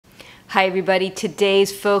Hi everybody,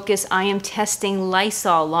 today's focus, I am testing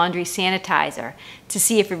Lysol Laundry Sanitizer to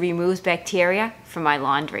see if it removes bacteria from my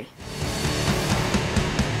laundry.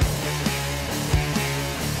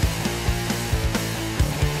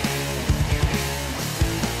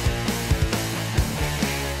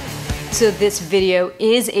 So this video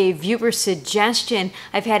is a viewer suggestion.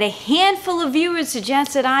 I've had a handful of viewers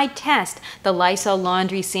suggest that I test the Lysol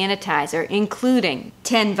Laundry Sanitizer, including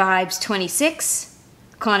 10 Vibes 26,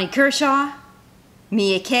 Connie Kershaw,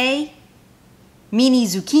 Mia K, Meanie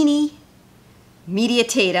Zucchini, Media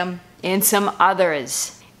Tatum, and some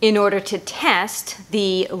others. In order to test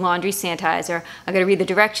the laundry sanitizer, I'm going to read the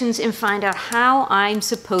directions and find out how I'm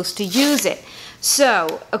supposed to use it.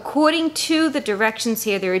 So, according to the directions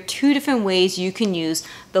here, there are two different ways you can use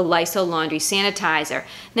the Lysol Laundry Sanitizer.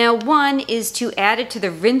 Now, one is to add it to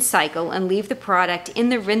the rinse cycle and leave the product in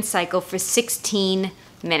the rinse cycle for 16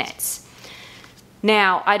 minutes.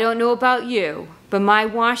 Now, I don't know about you, but my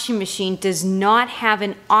washing machine does not have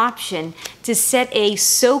an option to set a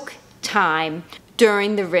soak time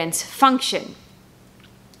during the rinse function.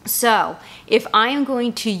 So, if I am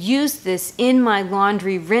going to use this in my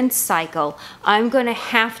laundry rinse cycle, I'm going to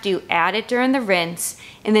have to add it during the rinse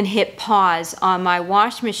and then hit pause on my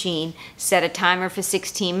wash machine, set a timer for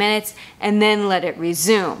 16 minutes, and then let it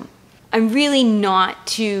resume. I'm really not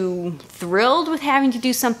too thrilled with having to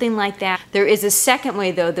do something like that. There is a second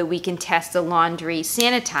way though that we can test the laundry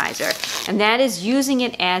sanitizer, and that is using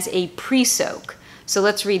it as a pre-soak. So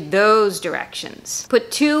let's read those directions.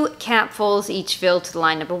 Put 2 capfuls each filled to the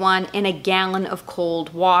line number 1 in a gallon of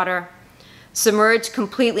cold water. Submerge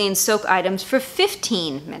completely in soak items for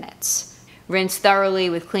 15 minutes. Rinse thoroughly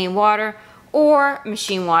with clean water or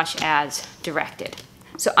machine wash as directed.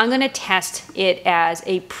 So I'm going to test it as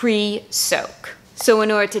a pre-soak. So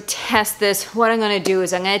in order to test this, what I'm going to do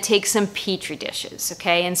is I'm going to take some Petri dishes,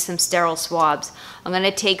 okay, and some sterile swabs. I'm going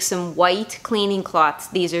to take some white cleaning cloths.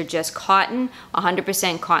 These are just cotton,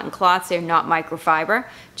 100% cotton cloths. They're not microfiber,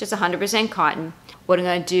 just 100% cotton. What I'm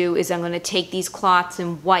going to do is I'm going to take these cloths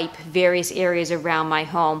and wipe various areas around my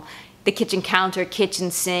home. The kitchen counter, kitchen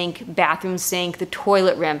sink, bathroom sink, the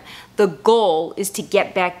toilet rim. The goal is to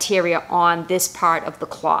get bacteria on this part of the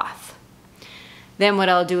cloth. Then what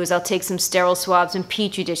I'll do is I'll take some sterile swabs and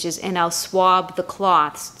Petri dishes and I'll swab the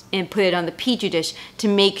cloths and put it on the Petri dish to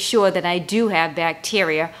make sure that I do have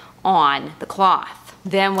bacteria on the cloth.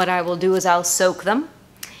 Then what I will do is I'll soak them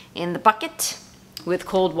in the bucket with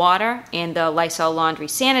cold water and the Lysol Laundry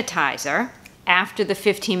Sanitizer. After the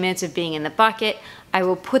 15 minutes of being in the bucket, I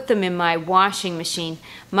will put them in my washing machine.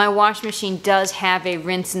 My washing machine does have a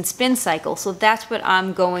rinse and spin cycle, so that's what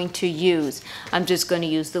I'm going to use. I'm just going to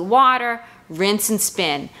use the water, rinse and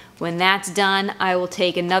spin. When that's done, I will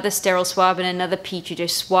take another sterile swab and another Petri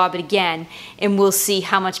dish, swab it again, and we'll see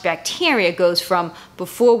how much bacteria goes from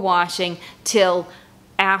before washing till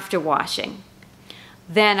after washing.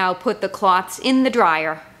 Then I'll put the cloths in the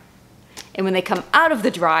dryer, and when they come out of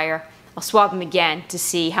the dryer, I'll swab them again to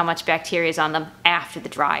see how much bacteria is on them after the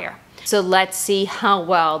dryer. So let's see how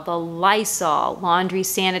well the Lysol Laundry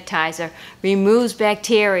Sanitizer removes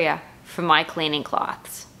bacteria from my cleaning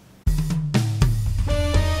cloths.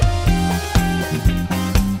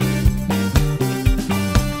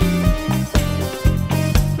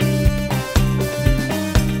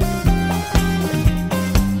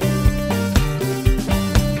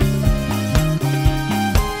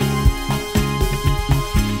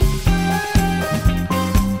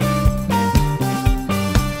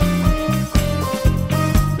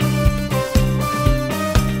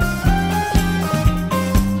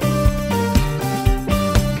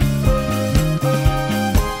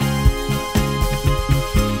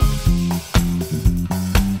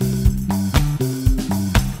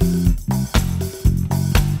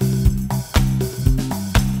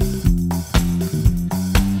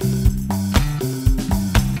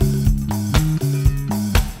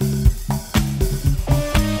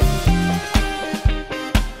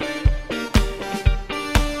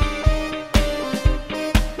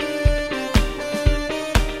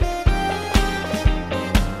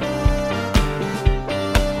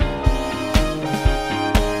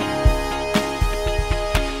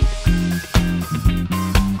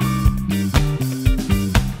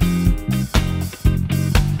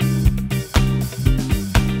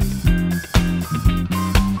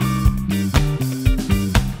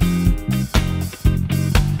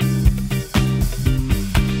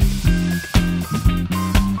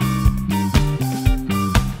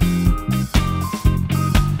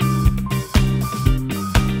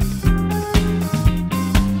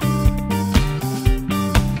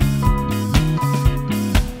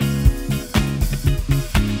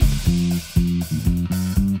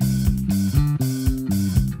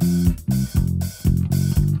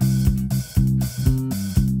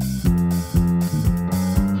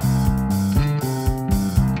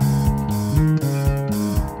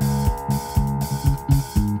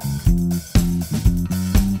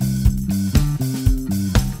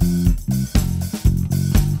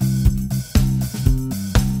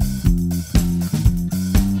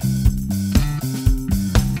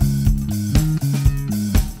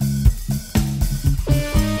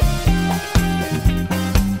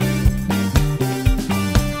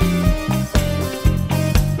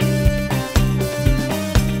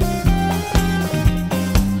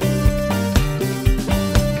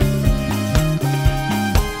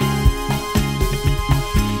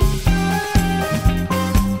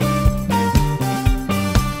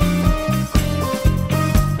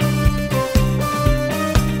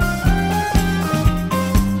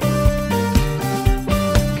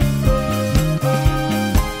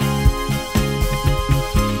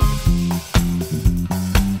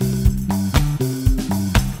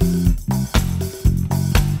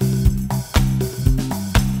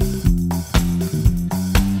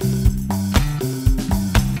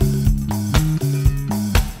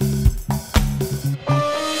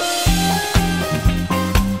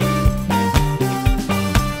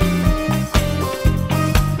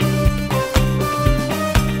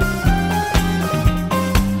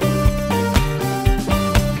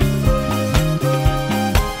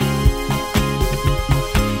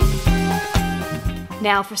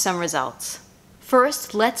 Now for some results.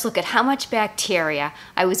 First, let's look at how much bacteria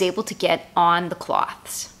I was able to get on the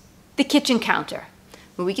cloths. The kitchen counter.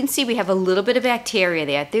 Well, we can see we have a little bit of bacteria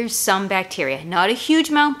there. There's some bacteria. Not a huge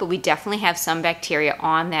amount, but we definitely have some bacteria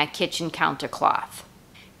on that kitchen counter cloth.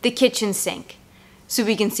 The kitchen sink. So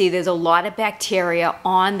we can see there's a lot of bacteria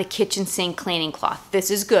on the kitchen sink cleaning cloth. This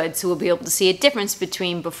is good, so we'll be able to see a difference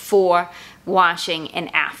between before washing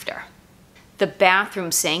and after. The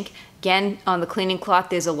bathroom sink. Again, on the cleaning cloth,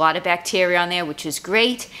 there's a lot of bacteria on there, which is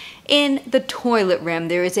great. In the toilet rim,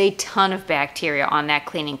 there is a ton of bacteria on that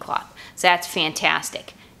cleaning cloth. So that's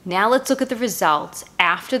fantastic. Now let's look at the results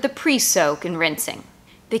after the pre-soak and rinsing.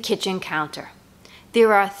 The kitchen counter.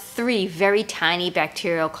 There are 3 very tiny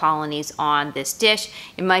bacterial colonies on this dish.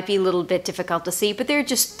 It might be a little bit difficult to see, but there are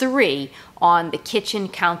just 3 on the kitchen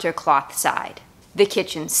counter cloth side. The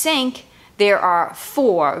kitchen sink. There are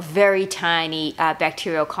 4 very tiny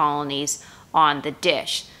bacterial colonies on the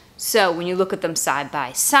dish. So when you look at them side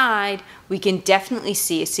by side, we can definitely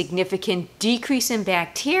see a significant decrease in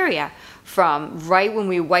bacteria from right when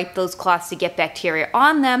we wipe those cloths to get bacteria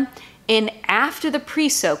on them and after the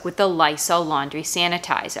pre-soak with the Lysol Laundry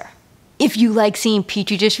Sanitizer. If you like seeing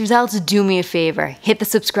Petri dish results, do me a favor, hit the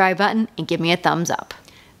subscribe button and give me a thumbs up.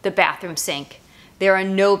 The bathroom sink. There are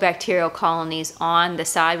no bacterial colonies on the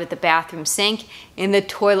side with the bathroom sink. In the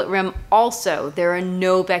toilet rim also, there are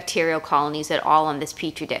no bacterial colonies at all on this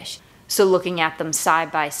Petri dish. So looking at them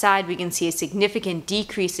side by side, we can see a significant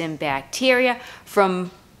decrease in bacteria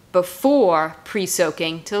from before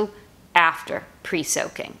pre-soaking to after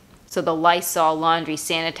pre-soaking. So the Lysol Laundry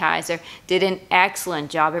Sanitizer did an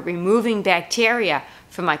excellent job at removing bacteria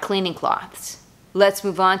from my cleaning cloths. Let's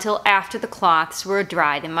move on till after the cloths were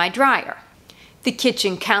dried in my dryer. The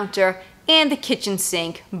kitchen counter and the kitchen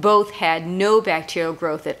sink both had no bacterial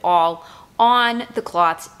growth at all on the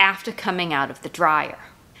cloths after coming out of the dryer.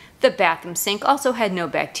 The bathroom sink also had no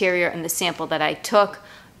bacteria in the sample that I took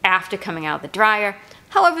after coming out of the dryer.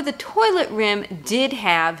 However, the toilet rim did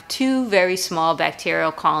have 2 very small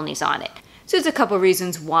bacterial colonies on it. So there's a couple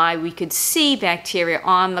reasons why we could see bacteria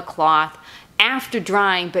on the cloth after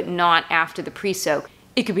drying but not after the pre-soak.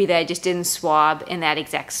 It could be that I just didn't swab in that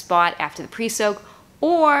exact spot after the pre-soak,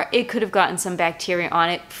 or it could have gotten some bacteria on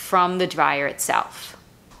it from the dryer itself.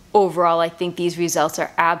 Overall, I think these results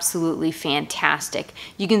are absolutely fantastic.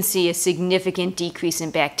 You can see a significant decrease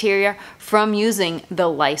in bacteria from using the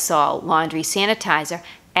Lysol Laundry Sanitizer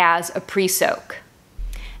as a pre-soak.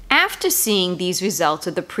 After seeing these results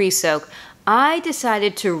of the pre-soak, I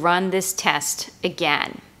decided to run this test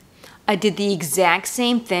again. I did the exact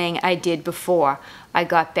same thing I did before. I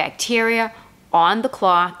got bacteria on the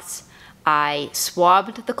cloths. I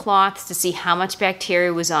swabbed the cloths to see how much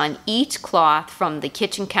bacteria was on each cloth from the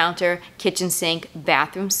kitchen counter, kitchen sink,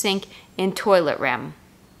 bathroom sink, and toilet rim.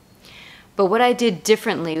 But what I did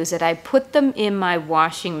differently was that I put them in my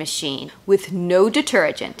washing machine with no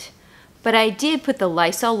detergent. But I did put the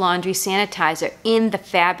Lysol Laundry Sanitizer in the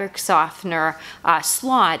fabric softener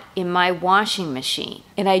slot in my washing machine.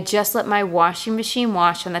 And I just let my washing machine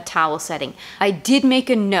wash on the towel setting. I did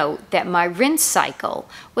make a note that my rinse cycle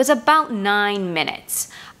was about 9 minutes.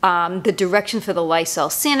 The direction for the Lysol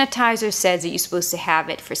Sanitizer says that you're supposed to have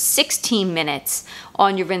it for 16 minutes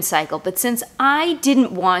on your rinse cycle. But since I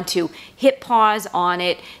didn't want to hit pause on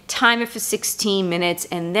it, time it for 16 minutes,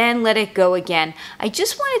 and then let it go again, I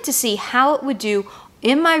just wanted to see how it would do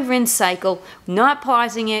in my rinse cycle, not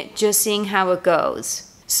pausing it, just seeing how it goes.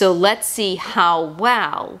 So let's see how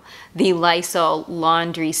well the Lysol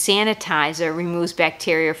Laundry Sanitizer removes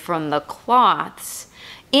bacteria from the cloths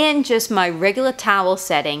in just my regular towel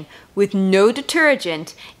setting with no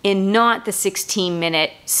detergent and not the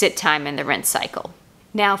 16-minute sit time in the rinse cycle.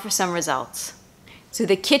 Now for some results. So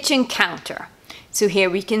the kitchen counter. So here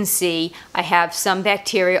we can see I have some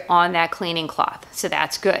bacteria on that cleaning cloth, so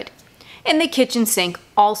that's good. And the kitchen sink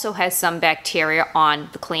also has some bacteria on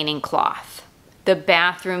the cleaning cloth. The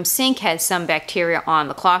bathroom sink has some bacteria on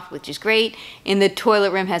the cloth, which is great, and the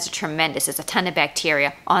toilet rim has there's a ton of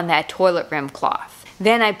bacteria on that toilet rim cloth.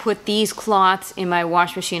 Then I put these cloths in my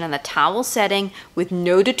wash machine on the towel setting with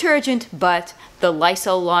no detergent, but the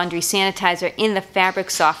Lysol Laundry Sanitizer in the fabric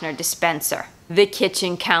softener dispenser. The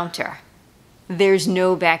kitchen counter. There's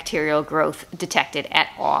no bacterial growth detected at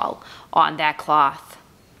all on that cloth.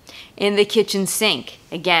 In the kitchen sink,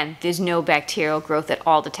 again, there's no bacterial growth at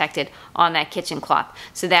all detected on that kitchen cloth.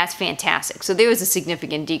 So that's fantastic. So there was a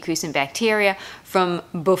significant decrease in bacteria from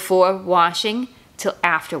before washing till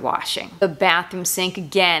after washing. The bathroom sink,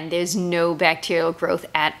 again, there's no bacterial growth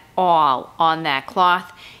at all on that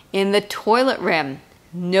cloth. In the toilet rim,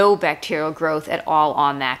 no bacterial growth at all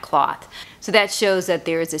on that cloth. So that shows that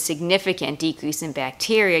there is a significant decrease in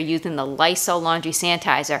bacteria using the Lysol Laundry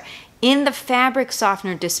Sanitizer in the fabric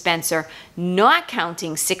softener dispenser, not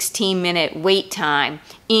counting 16-minute wait time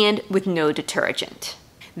and with no detergent.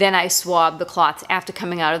 Then I swabbed the cloths after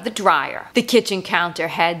coming out of the dryer. The kitchen counter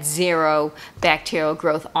had 0 bacterial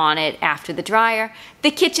growth on it after the dryer.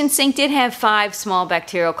 The kitchen sink did have 5 small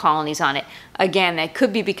bacterial colonies on it. Again, that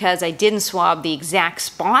could be because I didn't swab the exact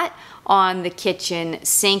spot on the kitchen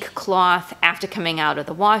sink cloth after coming out of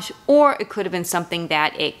the wash, or it could have been something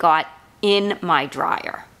that it got in my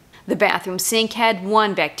dryer. The bathroom sink had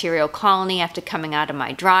 1 bacterial colony after coming out of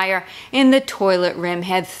my dryer, and the toilet rim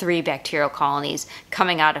had 3 bacterial colonies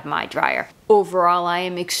coming out of my dryer. Overall, I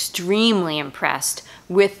am extremely impressed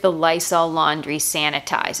with the Lysol Laundry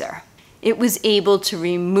Sanitizer. It was able to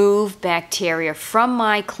remove bacteria from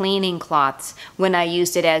my cleaning cloths when I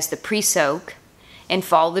used it as the pre-soak and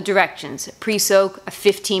follow the directions. Pre-soak, a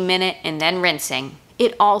 15-minute, and then rinsing.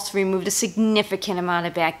 It also removed a significant amount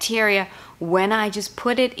of bacteria when I just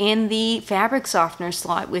put it in the fabric softener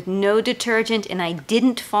slot with no detergent, and I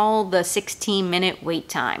didn't follow the 16-minute wait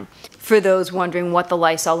time. For those wondering what the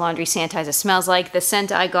Lysol Laundry Sanitizer smells like, the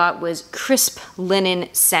scent I got was crisp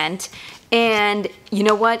linen scent. And you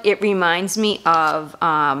know what? It reminds me of,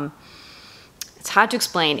 it's hard to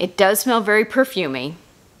explain. It does smell very perfumey,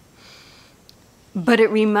 but it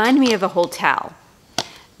reminded me of a hotel.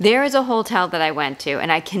 There is a hotel that I went to,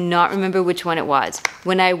 and I cannot remember which one it was.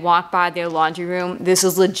 When I walked by their laundry room, this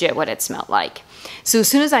is legit what it smelled like. So as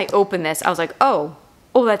soon as I opened this, I was like, oh,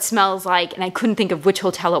 that smells like, and I couldn't think of which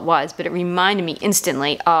hotel it was, but it reminded me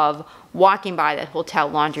instantly of walking by that hotel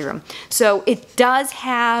laundry room. So it does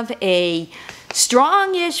have a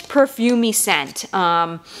strongish perfumey scent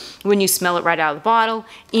when you smell it right out of the bottle,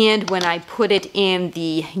 and when I put it in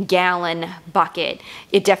the gallon bucket,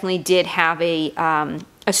 it definitely did have a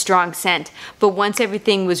strong scent. But once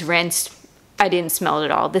everything was rinsed, I didn't smell it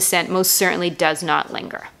at all. The scent most certainly does not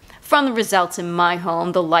linger. From the results in my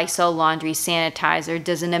home, the Lysol Laundry Sanitizer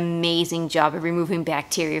does an amazing job of removing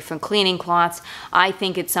bacteria from cleaning cloths. I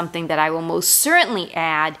think it's something that I will most certainly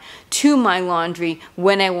add to my laundry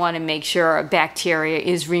when I want to make sure bacteria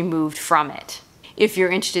is removed from it. If you're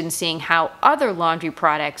interested in seeing how other laundry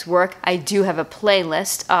products work, I do have a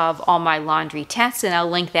playlist of all my laundry tests, and I'll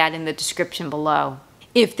link that in the description below.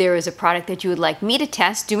 If there is a product that you would like me to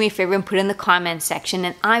test, do me a favor and put it in the comments section,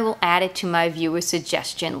 and I will add it to my viewer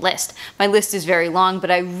suggestion list. My list is very long,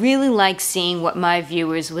 but I really like seeing what my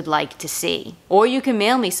viewers would like to see. Or you can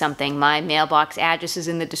mail me something. My mailbox address is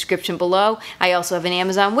in the description below. I also have an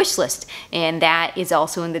Amazon wish list, and that is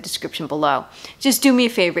also in the description below. Just do me a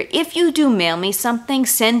favor. If you do mail me something,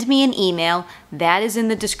 send me an email. That is in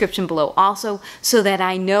the description below also, so that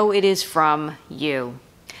I know it is from you.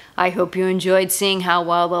 I hope you enjoyed seeing how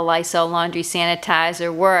well the Lysol Laundry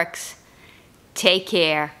Sanitizer works. Take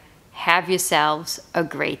care. Have yourselves a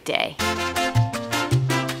great day.